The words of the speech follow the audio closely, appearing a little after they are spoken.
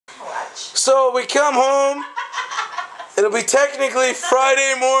So we come home. It'll be technically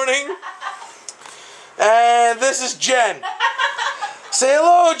Friday morning. And this is Jen. Say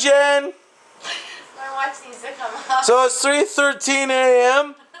hello, Jen. My watch needs to come up. So it's 3:13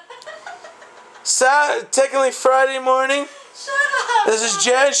 a.m. Technically Friday morning. Shut up. This is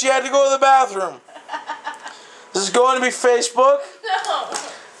Jen. She had to go to the bathroom. This is going to be Facebook. No.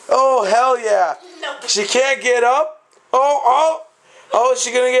 Oh, hell yeah. No. She can't get up. Oh, is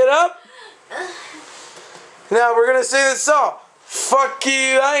she gonna get up? Now we're gonna sing this song. Fuck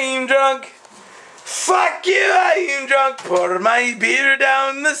you, I'm drunk. Fuck you, I'm drunk. Pour my beer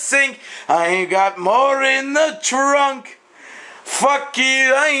down the sink. I got more in the trunk. Fuck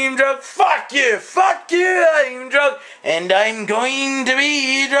you, I'm drunk. Fuck you, I'm drunk. And I'm going to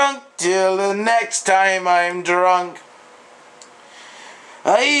be drunk till the next time I'm drunk.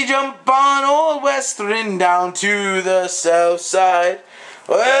 I jump on Old Western down to the south side,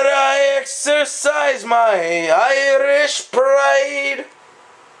 where I exercise my Irish pride.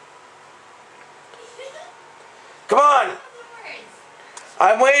 Come on.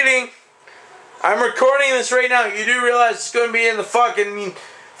 I'm waiting. I'm recording this right now. You do realize it's going to be in the fucking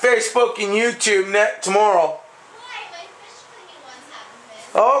Facebook and YouTube tomorrow. Why? My fish cleaning ones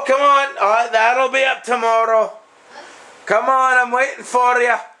haven't been. Oh, come on. That'll be up tomorrow. Come on, I'm waiting for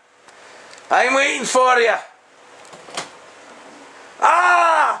you. I'm waiting for you.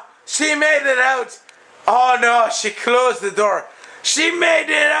 Ah! She made it out. Oh no, she closed the door. She made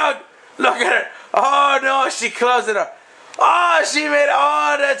it out. Look at her. Oh no, she closed the door. Oh, she made it.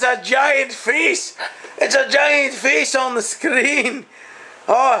 Oh, that's a giant face. It's a giant face on the screen.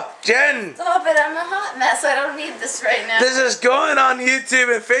 Oh, Jen. Stop it, I'm a hot mess. I don't need this right now. This is going on YouTube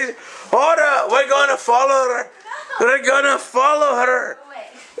and Facebook. We're going to follow her. We're gonna follow her.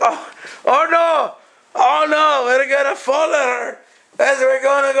 Oh no! Oh no! We're gonna follow her. As we're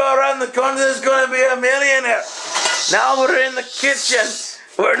gonna go around the corner, there's gonna be a millionaire. Now we're in the kitchen.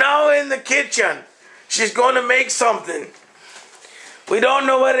 We're now in the kitchen. She's gonna make something. We don't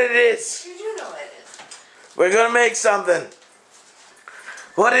know what it is. You do know what it is. We're gonna make something.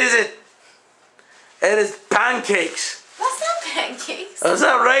 What is it? It is pancakes. That's not pancakes. Oh, is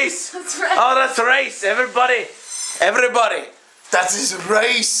that rice? That's rice. Oh, that's rice. Everybody, that is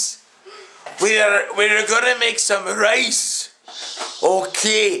rice. We're gonna make some rice.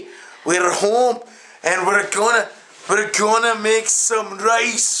 Okay, we're home and we're gonna make some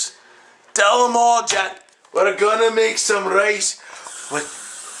rice. Tell them all, Jack. We're gonna make some rice.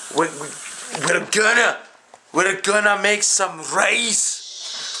 We're gonna make some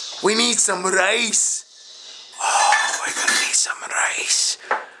rice. We need some rice. Oh, we're gonna make some rice.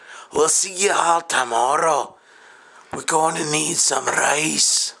 We'll see you all tomorrow. We're going to need some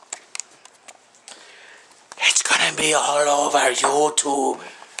rice. It's going to be all over YouTube.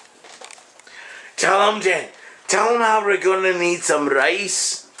 Tell them, Jen. Tell them how we're going to need some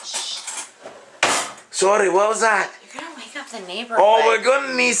rice. Sorry, what was that? You're going to wake up the neighborhood. Oh, we're going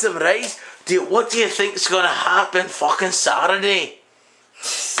to need some rice. What do you think is going to happen fucking Saturday?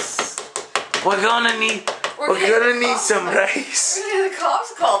 We're going to need some rice. The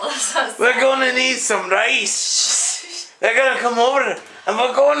cops called us. We're going to need some rice. They're gonna come over and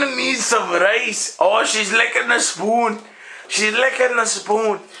we're gonna need some rice. Oh, she's licking the spoon. She's licking the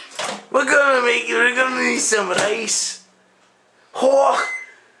spoon. We're gonna need some rice. Oh,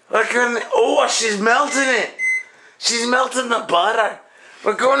 she's melting it. She's melting the butter.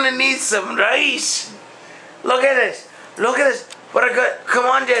 We're gonna need some rice. Look at this. Look at this. Come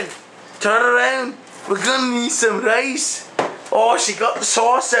on, Jen. Turn around. We're gonna need some rice. Oh, she got the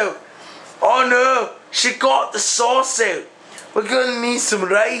sauce out. Oh no. She got the sauce out. We're gonna need some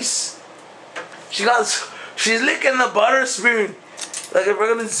rice. She's licking the butter spoon. Like,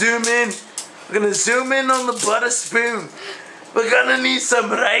 we're gonna zoom in. We're gonna zoom in on the butter spoon. We're gonna need some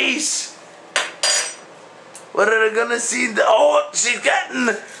rice. What are we gonna see? Oh, she's getting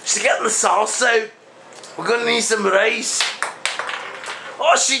the sauce out. We're gonna need some rice.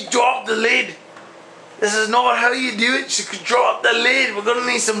 Oh, she dropped the lid. This is not how you do it. She could drop the lid. We're gonna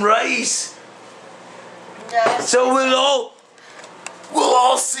need some rice. So we'll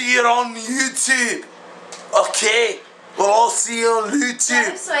all see it on YouTube. Okay, we'll all see it on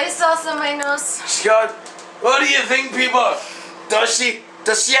YouTube. Soy sauce on my nose. Scott, what do you think, people? Does she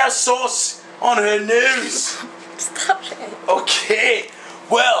have sauce on her nose? Stop it. Okay,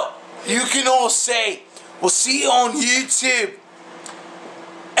 well, you can all say, we'll see it on YouTube.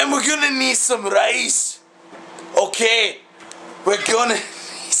 And we're gonna need some rice. Okay, we're gonna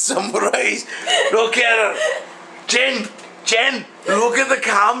need some rice. Look at her. Jen, look at the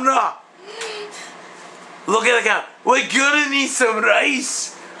camera. Look at the camera. We're gonna need some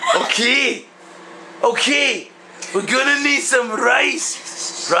rice. Okay. Okay. We're gonna need some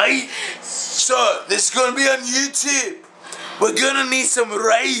rice, right? So, this is gonna be on YouTube. We're gonna need some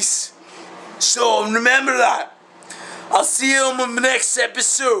rice. So, remember that. I'll see you on the next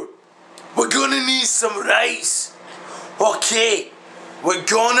episode. We're gonna need some rice. Okay. We're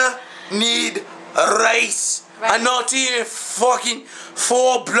gonna need rice. I'm not eating fucking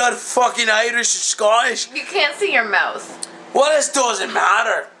full blood fucking Irish or Scottish. You can't see your mouth. Well, this doesn't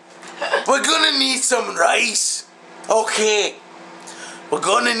matter. We're gonna need some rice. Okay. We're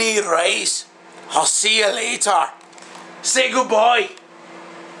gonna need rice. I'll see you later. Say goodbye.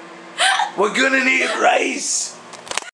 We're gonna need rice.